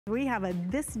We have a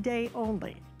this day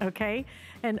only, okay?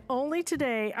 And only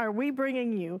today are we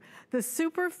bringing you the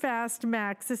SuperFast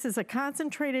Max. This is a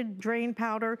concentrated drain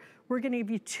powder. We're gonna give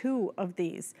you 2 of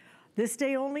these. This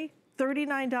day only,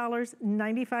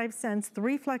 $39.95,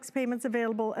 3 flex payments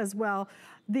available as well.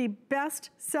 The best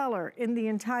seller in the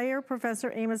entire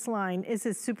Professor Amos line is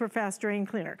his SuperFast Drain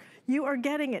Cleaner. You are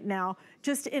getting it now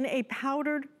just in a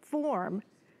powdered form.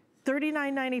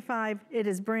 $39.95, it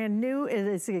is brand new, it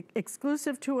is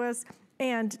exclusive to us,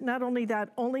 and not only that,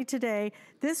 only today,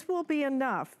 this will be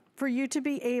enough for you to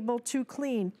be able to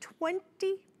clean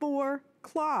 24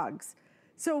 clogs.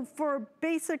 So for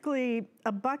basically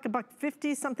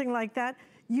 $1.50, something like that,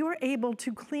 you are able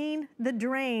to clean the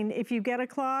drain. If you get a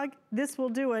clog, this will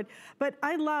do it. But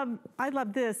I love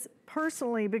this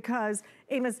personally because,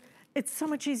 Amos, it's so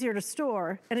much easier to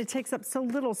store and it takes up so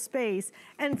little space.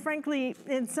 And frankly,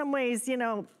 in some ways, you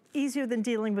know, easier than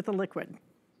dealing with a liquid.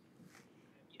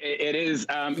 It is,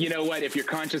 you know what, if you're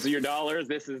conscious of your dollars,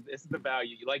 this is the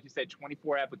value. Like you said,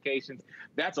 24 applications.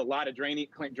 That's a lot of drain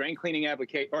cleaning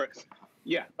applications.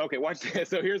 Yeah, okay, watch this.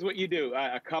 So here's what you do.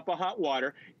 A cup of hot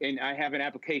water, and I have an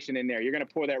application in there. You're gonna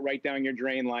pour that right down your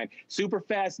drain line.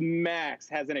 SuperFast Max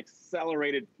has an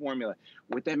accelerated formula.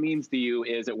 What that means to you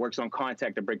is it works on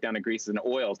contact to break down the greases and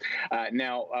oils.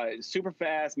 Now,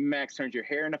 SuperFast Max turns your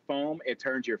hair into foam. It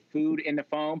turns your food into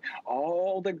foam.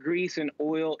 All the grease and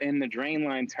oil in the drain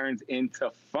line turns into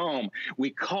foam.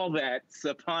 We call that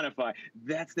saponify.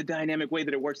 That's the dynamic way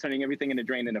that it works, turning everything in the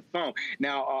drain into foam.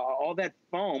 Now, all that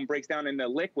foam breaks down into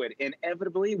liquid.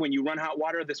 Inevitably, when you run hot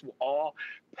water, this will all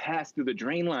pass through the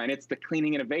drain line. It's the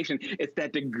cleaning innovation. It's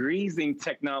that degreasing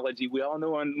technology we all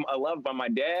know and love by my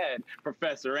dad,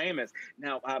 Professor Amos.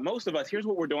 Now, most of us, here's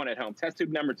what we're doing at home. Test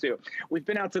tube number 2. We've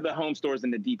been out to the home stores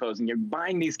and the depots, and you're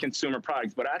buying these consumer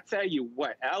products. But I tell you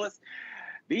what, Alice,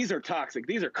 these are toxic.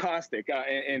 These are caustic.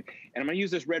 And I'm going to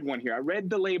use this red one here. I read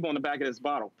the label on the back of this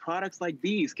bottle. Products like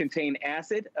these contain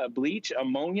acid, bleach,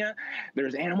 ammonia.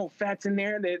 There's animal fats in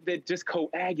there that just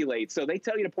coagulate. So they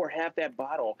tell you to pour half that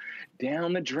bottle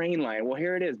down the drain line. Well,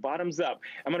 here it is, bottoms up.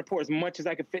 I'm going to pour as much as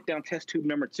I can fit down test tube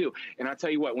number 2. And I'll tell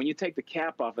you what, when you take the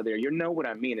cap off of there, you know what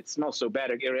I mean. It smells so bad,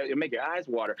 it'll make your eyes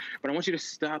water. But I want you to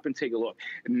stop and take a look.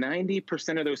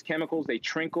 90% of those chemicals, they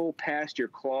trickle past your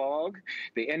clog.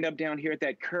 They end up down here at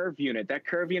that curve unit. That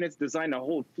curve unit's designed to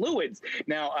hold fluids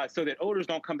now so that odors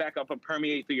don't come back up and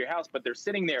permeate through your house, but they're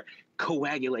sitting there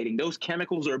coagulating. Those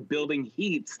chemicals are building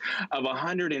heats of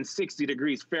 160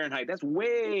 degrees Fahrenheit. That's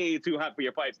way too hot for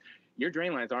your pipes. Your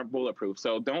drain lines aren't bulletproof,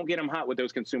 so don't get them hot with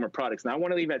those consumer products. Now, I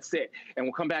want to leave that sit, and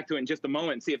we'll come back to it in just a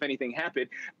moment and see if anything happened,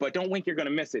 but don't think you're going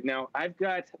to miss it. Now, I've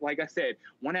got, like I said,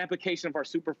 1 application of our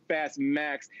SuperFast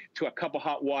Max to a cup of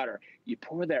hot water. You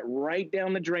pour that right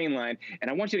down the drain line, and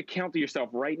I want you to count to yourself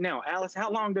right now. Alice, how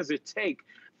long does it take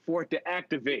for it to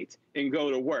activate and go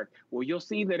to work? Well, you'll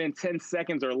see that in 10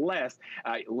 seconds or less,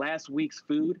 last week's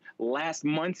food, last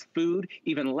month's food,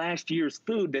 even last year's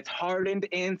food that's hardened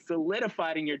and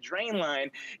solidified in your drain line,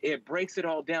 it breaks it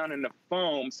all down into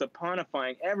foam,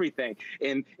 saponifying everything.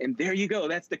 And there you go.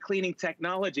 That's the cleaning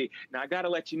technology. Now, I got to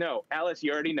let you know, Alice,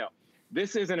 you already know.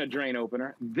 This isn't a drain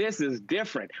opener. This is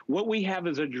different. What we have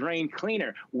is a drain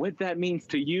cleaner. What that means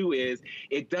to you is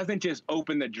it doesn't just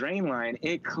open the drain line,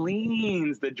 it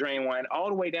cleans the drain line all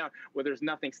the way down where there's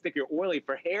nothing sticky or oily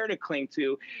for hair to cling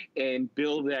to and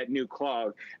build that new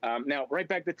clog. Now, right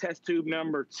back to test tube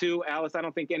number 2. Alice, I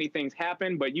don't think anything's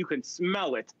happened, but you can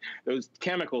smell it. Those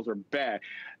chemicals are bad.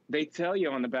 They tell you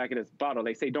on the back of this bottle,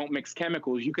 they say don't mix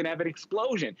chemicals. You can have an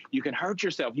explosion. You can hurt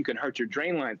yourself. You can hurt your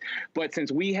drain lines. But since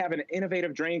we have an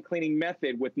innovative drain cleaning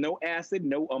method with no acid,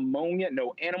 no ammonia,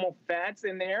 no animal fats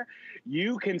in there,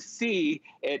 you can see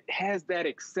it has that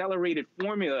accelerated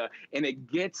formula, and it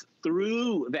gets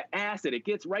through the acid. It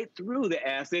gets right through the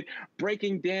acid,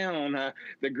 breaking down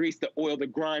the grease, the oil, the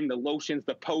grime, the lotions,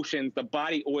 the potions, the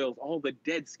body oils, all the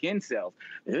dead skin cells.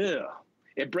 Ugh.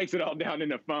 It breaks it all down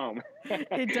into foam.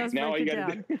 It does break it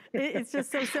down. It's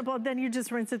just so simple. Then you just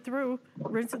rinse it through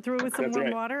with some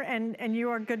warm water, and you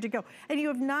are good to go. And you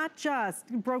have not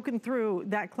just broken through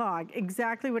that clog,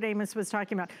 exactly what Amos was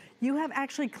talking about. You have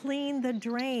actually cleaned the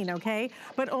drain, okay?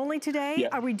 But only today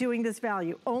are we doing this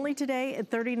value. Only today at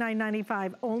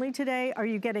 $39.95. Only today are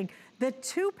you getting the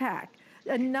 2-pack,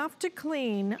 enough to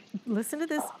clean, listen to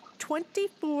this,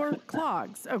 24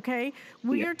 clogs, okay?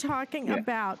 We are talking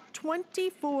about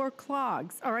 24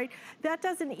 clogs, all right? That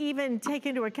doesn't even take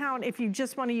into account if you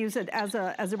just want to use it as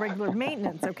a regular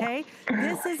maintenance, okay?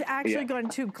 This is actually going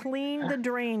to clean the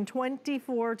drain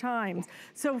 24 times.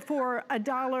 So for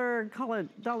 $1, call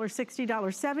it $1.60,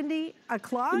 $1.70 a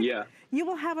clog, you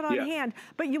will have it on hand,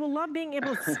 but you will love being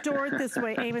able to store it this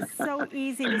way, Amos. So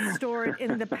easy to store it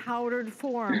in the powdered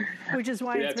form, which is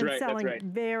why it's been selling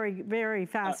very, very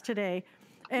fast today.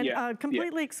 And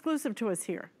completely exclusive to us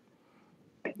here.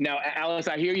 Now, Alice,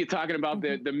 I hear you talking about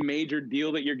the major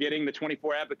deal that you're getting, the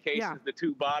 24 applications, the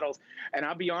 2 bottles. And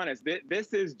I'll be honest,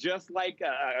 this is just like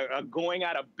a going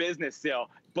out of business sale,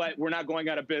 but we're not going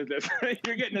out of business.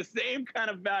 You're getting the same kind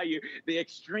of value, the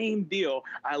extreme deal.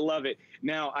 I love it.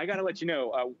 Now, I got to let you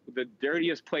know, the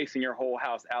dirtiest place in your whole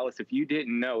house, Alice, if you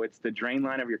didn't know, it's the drain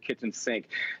line of your kitchen sink.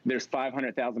 There's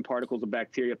 500,000 particles of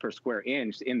bacteria per square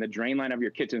inch in the drain line of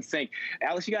your kitchen sink.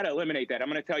 Alice, you got to eliminate that. I'm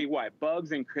going to tell you why.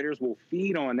 Bugs and critters will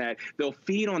feed on that. They'll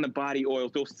feed on the body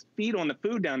oils. They'll feed on the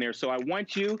food down there. So I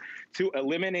want you to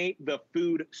eliminate the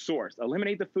food source.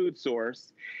 Eliminate the food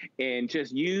source and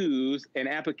just use an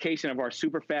application of our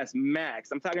SuperFast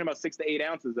Max. I'm talking about 6 to 8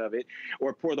 ounces of it,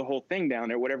 or pour the whole thing down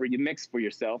there, whatever you mix for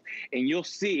yourself. And you'll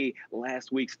see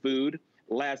last week's food,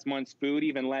 last month's food,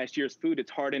 even last year's food,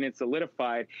 it's hardened and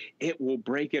solidified. It will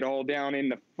break it all down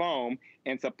into foam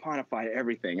and saponify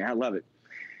everything. I love it.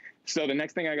 So the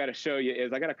next thing I got to show you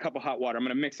is I got a cup of hot water. I'm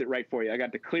going to mix it right for you. I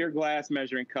got the clear glass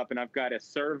measuring cup, and I've got a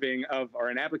serving of, or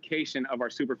an application of our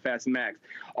SuperFast Max.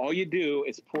 All you do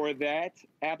is pour that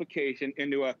application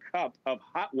into a cup of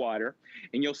hot water,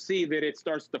 and you'll see that it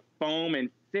starts to foam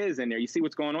and fizz in there. You see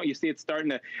what's going on? You see it's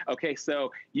starting to, okay,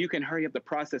 so you can hurry up the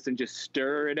process and just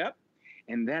stir it up.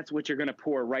 And that's what you're going to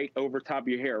pour right over top of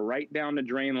your hair, right down the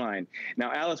drain line.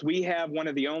 Now, Alice, we have one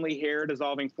of the only hair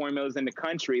dissolving formulas in the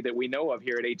country that we know of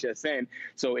here at HSN.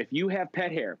 So if you have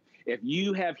pet hair, if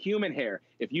you have human hair,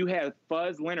 if you have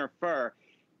fuzz, lint, or fur,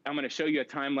 I'm going to show you a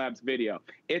time-lapse video.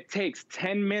 It takes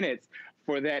 10 minutes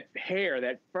for that hair,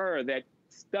 that fur, that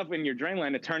stuff in your drain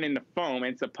line to turn into foam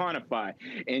and saponify.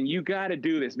 And you got to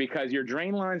do this because your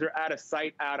drain lines are out of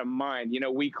sight, out of mind. You know,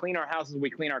 we clean our houses, we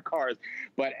clean our cars,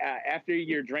 but after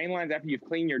your drain lines, after you've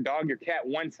cleaned your dog, your cat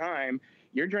one time,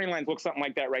 your drain lines look something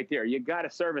like that right there. You got to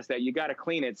service that. You got to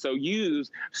clean it. So use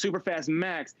SuperFast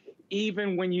Max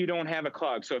even when you don't have a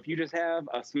clog. So if you just have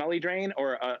a smelly drain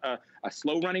or a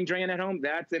slow running drain at home,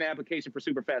 that's an application for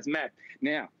SuperFast Max.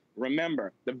 Now,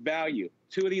 remember the value.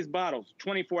 2 of these bottles,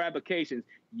 24 applications,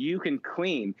 you can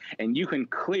clean and you can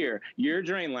clear your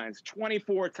drain lines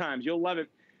 24 times. You'll love it.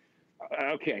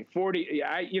 Okay, 40.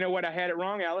 You know what? I had it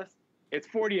wrong, Alice. It's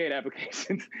 48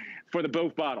 applications for the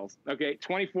both bottles. Okay,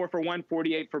 24 for one,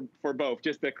 48 for both,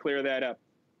 just to clear that up.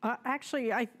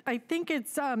 Actually, I think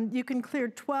it's, you can clear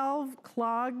 12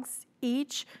 clogs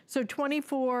each, so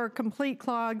 24 complete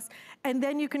clogs, and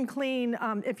then you can clean,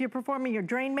 if you're performing your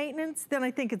drain maintenance, then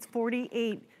I think it's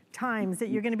 48 times that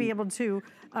you're gonna be able to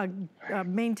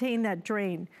maintain that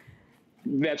drain.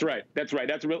 That's right. That's right.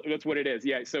 That's what it is.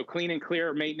 Yeah. So clean and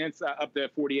clear maintenance up to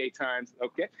 48 times.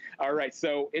 Okay. All right.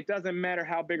 So it doesn't matter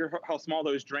how big or how small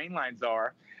those drain lines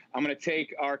are. I'm going to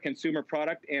take our consumer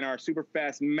product and our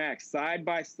SuperFast Max side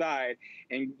by side,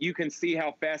 and you can see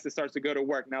how fast it starts to go to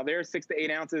work. Now, there's 6 to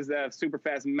 8 ounces of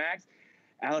SuperFast Max.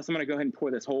 Alice, I'm going to go ahead and pour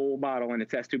this whole bottle into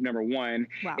test tube number 1.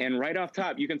 Wow. And right off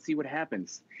top, you can see what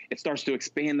happens. It starts to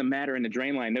expand the matter in the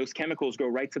drain line. Those chemicals go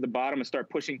right to the bottom and start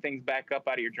pushing things back up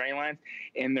out of your drain lines,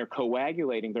 and they're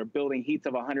coagulating. They're building heats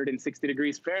of 160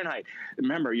 degrees Fahrenheit.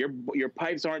 Remember, your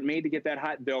pipes aren't made to get that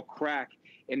hot. They'll crack.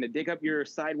 And to dig up your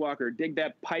sidewalk or dig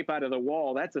that pipe out of the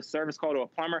wall, that's a service call to a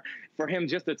plumber. For him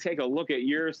just to take a look at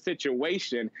your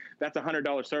situation, that's a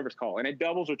 $100 service call. And it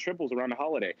doubles or triples around the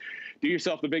holiday. Do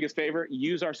yourself the biggest favor.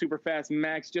 Use our SuperFast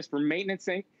Max just for maintenance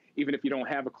sake, even if you don't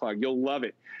have a clog. You'll love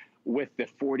it with the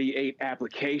 48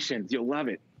 applications. You'll love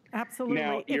it. Absolutely.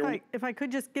 Now, if I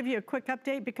could just give you a quick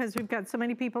update, because we've got so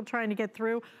many people trying to get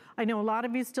through. I know a lot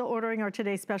of you still ordering our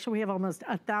Today Special. We have almost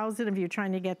 1,000 of you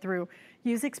trying to get through.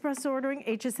 Use express ordering,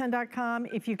 hsn.com.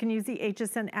 If you can use the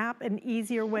HSN app, an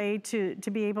easier way to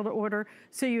be able to order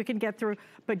so you can get through.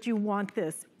 But you want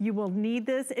this. You will need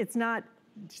this. It's not,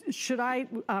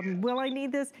 will I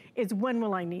need this? It's when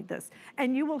will I need this?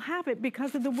 And you will have it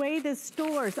because of the way this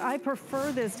stores. I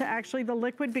prefer this to actually the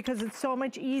liquid because it's so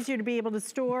much easier to be able to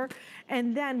store.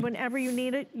 And then whenever you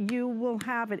need it, you will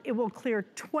have it. It will clear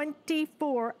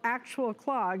 24 actual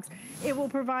clogs. It will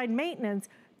provide maintenance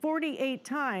 48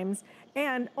 times.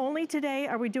 And only today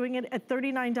are we doing it at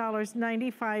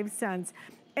 $39.95.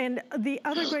 And the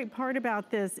other great part about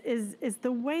this is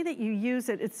the way that you use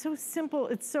it. It's so simple,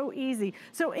 it's so easy.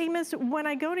 So Amos, when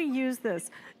I go to use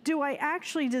this, do I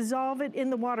actually dissolve it in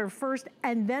the water first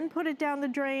and then put it down the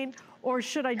drain? Or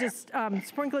should I just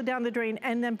sprinkle it down the drain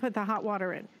and then put the hot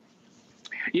water in?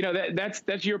 You know,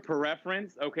 that's your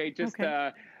preference, okay? Just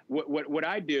what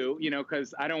I do,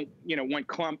 because I don't, want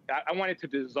clump. I want it to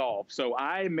dissolve. So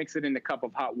I mix it in a cup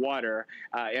of hot water,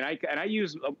 and I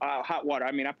use hot water.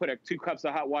 I mean, I put 2 cups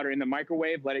of hot water in the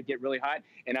microwave, let it get really hot,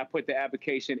 and I put the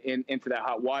application into that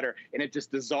hot water, and it just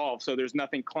dissolves. So there's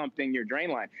nothing clumped in your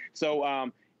drain line.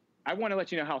 So I want to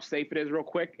let you know how safe it is real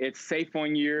quick. It's safe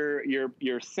on your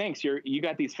sinks. You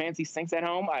got these fancy sinks at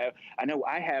home. I know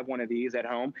I have one of these at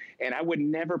home, and I would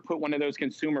never put one of those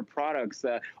consumer products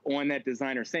on that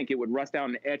designer sink. It would rust out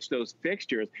and etch those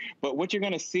fixtures. But what you're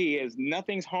going to see is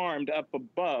nothing's harmed up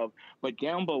above, but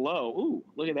down below. Ooh,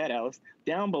 look at that, Alice.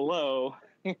 Down below.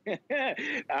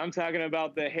 I'm talking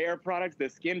about the hair products, the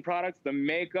skin products, the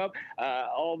makeup,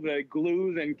 all the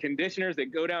glues and conditioners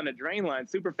that go down the drain line.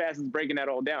 SuperFast is breaking that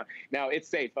all down. Now, it's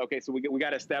safe. Okay, so we got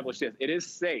to establish this. It is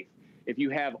safe. If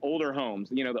you have older homes,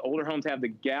 the older homes have the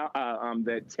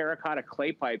terracotta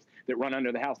clay pipes that run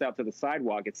under the house out to the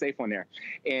sidewalk. It's safe on there.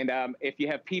 And if you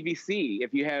have PVC,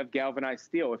 if you have galvanized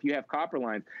steel, if you have copper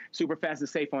lines, SuperFast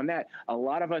is safe on that. A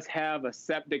lot of us have a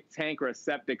septic tank or a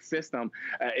septic system.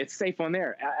 It's safe on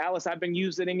there. Alice, I've been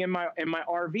using it in my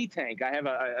RV tank. I have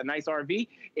a nice RV,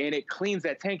 and it cleans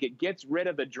that tank. It gets rid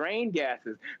of the drain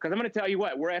gases. Because I'm going to tell you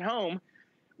what, we're at home.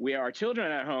 We have our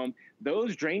children at home.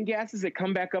 Those drain gases that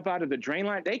come back up out of the drain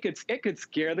line, it could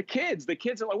scare the kids. The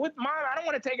kids are like, "What, Mom? I don't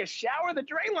want to take a shower. The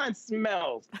drain line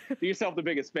smells." Do yourself the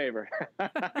biggest favor.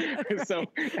 So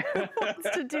who wants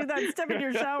to do that? Step in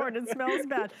your shower and it smells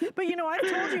bad. But I've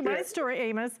told you my story,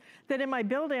 Amos, that in my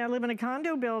building, I live in a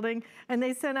condo building, and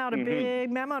they sent out a big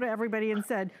memo to everybody and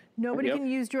said, nobody can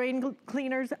use drain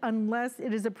cleaners unless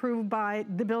it is approved by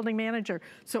the building manager.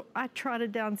 So I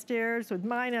trotted downstairs with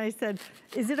mine, and I said,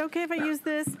 "Is it okay if I use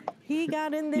this?" He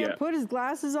got in there, put his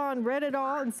glasses on, read it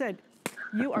all, and said,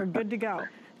 "You are good to go."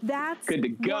 That's good to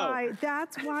go.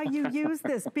 That's why you use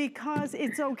this, because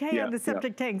it's okay on the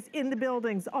septic tanks, in the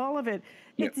buildings, all of it.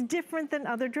 It's different than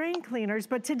other drain cleaners,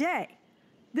 but today,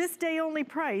 this day only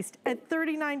priced at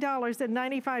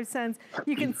 $39.95.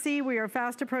 You can see we are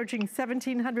fast approaching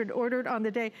 1,700 ordered on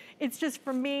the day. It's just,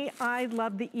 for me, I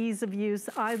love the ease of use.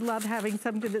 I love having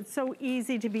something that's so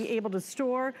easy to be able to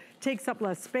store, takes up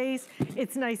less space.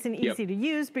 It's nice and easy to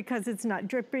use because it's not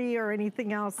drippy or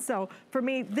anything else. So for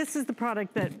me, this is the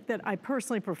product that I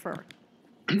personally prefer.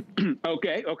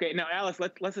 Okay. Now, Alice,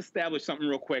 let's establish something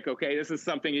real quick, okay? This is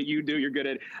something that you do. You're good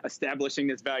at establishing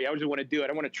this value. I just want to do it.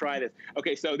 I want to try this.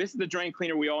 Okay, so this is the drain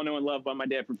cleaner we all know and love by my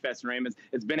dad, Professor Amos.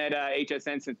 It's been at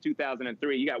HSN since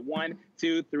 2003. You got 1,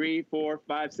 2, 3, 4,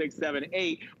 5, 6, 7,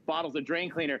 8 bottles of drain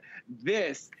cleaner.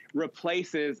 This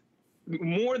replaces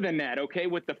more than that, okay,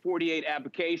 with the 48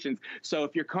 applications. So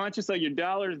if you're conscious of your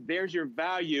dollars, there's your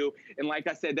value. And like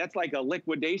I said, that's like a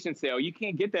liquidation sale. You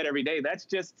can't get that every day. That's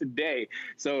just today.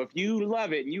 So if you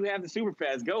love it and you have the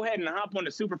SuperFast, go ahead and hop on the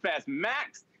SuperFast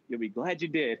Max. You'll be glad you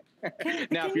did.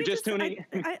 Now, if you're just tuning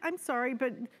in. I'm sorry,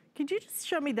 but could you just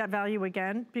show me that value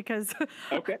again? Because,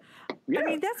 okay. I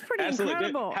mean, that's pretty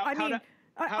incredible.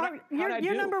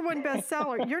 Your number one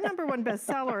bestseller, your number one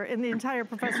bestseller in the entire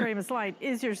Professor Amos line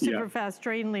is your SuperFast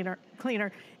drain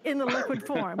cleaner in the liquid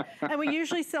form. And we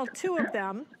usually sell 2 of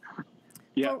them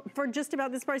for just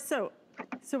about this price.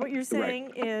 So what you're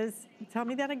saying is, tell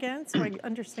me that again so I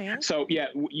understand. So you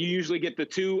usually get the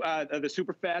 2 of the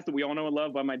SuperFast that we all know and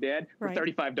love by my dad for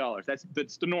 $35.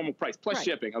 That's the normal price plus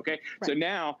shipping. Okay. So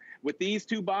now with these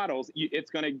 2 bottles,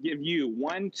 it's going to give you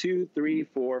 1, 2, 3,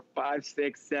 4, 5,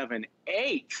 6, 7,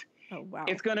 8. Oh, wow.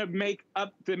 It's going to make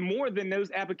up to more than those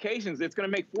applications. It's going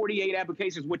to make 48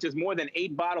 applications, which is more than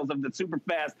 8 bottles of the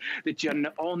SuperFast that you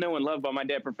all know and love by my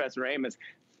dad, Professor Amos.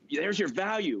 There's your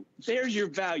value. There's your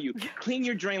value. Clean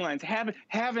your drain lines.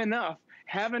 Have enough.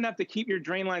 Have enough to keep your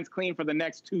drain lines clean for the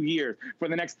next 2 years, for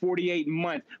the next 48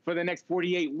 months, for the next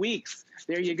 48 weeks.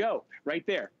 There you go, right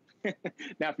there.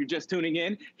 Now, if you're just tuning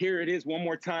in, here it is one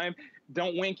more time.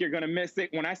 Don't wink, you're going to miss it.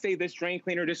 When I say this drain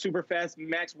cleaner, this SuperFast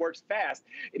Max works fast,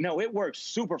 no, it works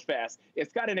super fast.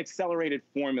 It's got an accelerated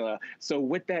formula. So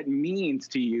what that means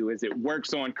to you is it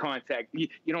works on contact. You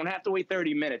don't have to wait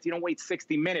 30 minutes. You don't wait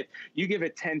 60 minutes. You give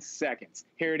it 10 seconds.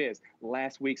 Here it is.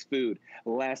 Last week's food,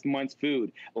 last month's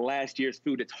food, last year's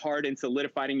food. It's hard and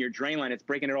solidified in your drain line. It's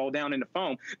breaking it all down into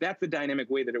foam. That's the dynamic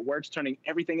way that it works, turning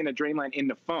everything in the drain line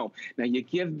into foam. Now, you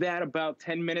give that about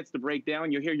 10 minutes to break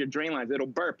down, you'll hear your drain lines. It'll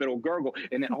burp, it'll gurgle,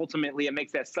 and then ultimately it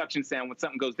makes that suction sound when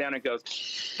something goes down. It goes.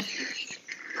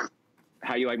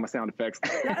 How you like my sound effects?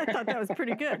 I thought that was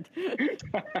pretty good.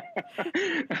 All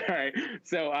right.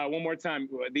 So one more time,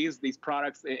 these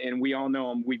products, and we all know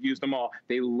them. We've used them all.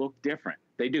 They look different.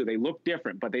 They do. They look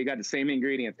different, but they got the same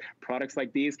ingredients. Products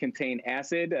like these contain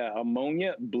acid,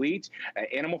 ammonia, bleach,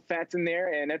 animal fats in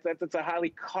there, and that's a highly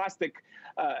caustic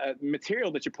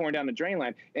material that you're pouring down the drain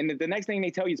line. And the next thing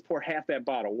they tell you is pour half that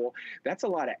bottle. Well, that's a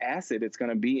lot of acid that's going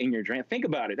to be in your drain. Think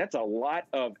about it. That's a lot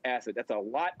of acid. That's a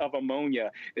lot of ammonia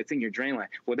that's in your drain line.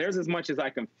 Well, there's as much as I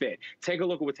can fit. Take a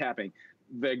look at what's happening.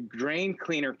 The drain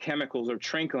cleaner chemicals are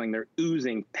trickling, they're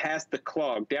oozing past the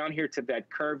clog down here to that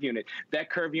curve unit. That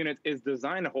curve unit is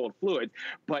designed to hold fluids,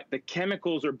 but the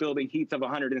chemicals are building heats of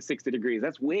 160 degrees.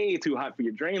 That's way too hot for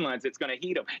your drain lines. It's going to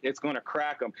heat them. It's going to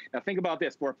crack them. Now think about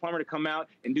this. For a plumber to come out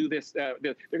and do this,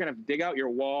 they're going to dig out your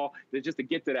wall just to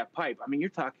get to that pipe. I mean, you're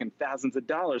talking thousands of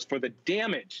dollars for the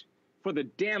damage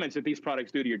that these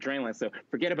products do to your drain line. So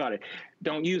forget about it.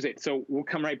 Don't use it. So we'll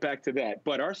come right back to that.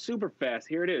 But our SuperFast,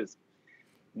 here it is.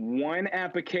 One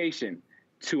application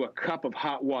to a cup of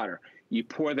hot water. You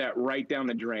pour that right down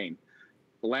the drain.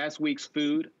 Last week's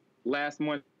food, last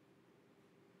month.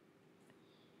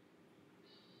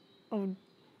 Oh,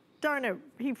 darn it.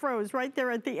 He froze right there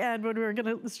at the end when we were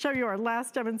going to show you our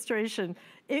last demonstration.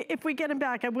 If we get him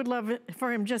back, I would love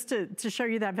for him just to show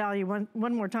you that value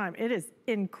one more time. It is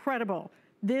incredible.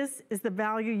 This is the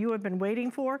value you have been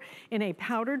waiting for in a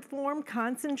powdered form,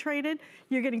 concentrated.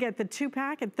 You're gonna get the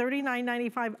 2-pack at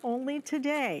 $39.95 only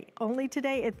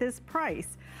today at this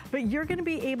price. But you're gonna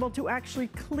be able to actually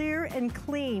clear and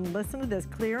clean, listen to this,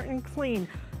 clear and clean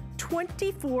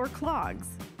 24 clogs,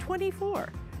 24.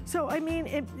 So, I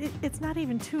mean, it's not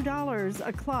even $2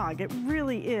 a clog. It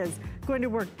really is going to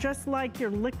work just like your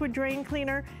liquid drain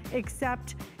cleaner,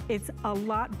 except it's a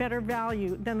lot better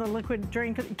value than the liquid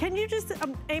drain cleaner. Can you just,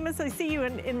 Amos, I see you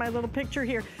in my little picture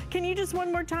here. Can you just one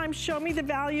more time show me the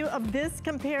value of this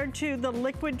compared to the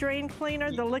liquid drain cleaner,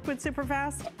 the liquid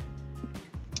SuperFast?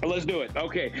 Let's do it.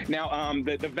 Okay. Now,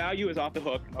 the value is off the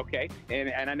hook. Okay.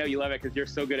 And I know you love it because you're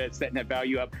so good at setting that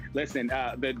value up. Listen,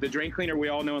 the drain cleaner we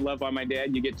all know and love by my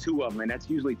dad, you get 2 of them, and that's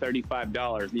usually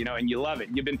 $35, you know, and you love it.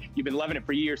 You've been loving it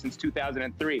for years, since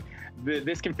 2003.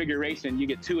 This configuration, you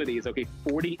get 2 of these. Okay.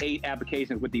 48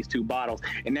 applications with these 2 bottles.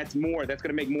 And that's more. That's going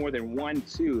to make more than 1,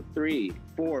 2, 3,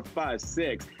 4, 5,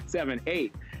 6, 7,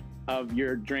 8. Of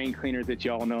your drain cleaners that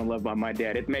y'all know and love by my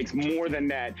dad. It makes more than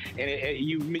that. And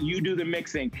you do the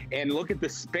mixing, and look at the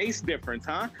space difference,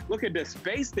 huh? Look at the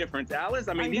space difference, Alice.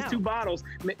 I mean, these 2 bottles,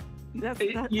 you're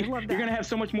going to have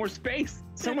so much more space.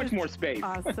 So much more space.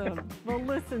 Awesome. Well,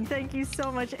 listen, thank you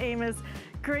so much, Amos.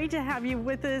 Great to have you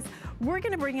with us. We're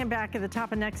going to bring him back at the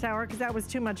top of next hour because that was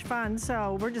too much fun.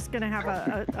 So we're just going to have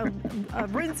a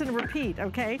rinse and repeat,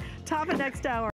 okay? Top of next hour.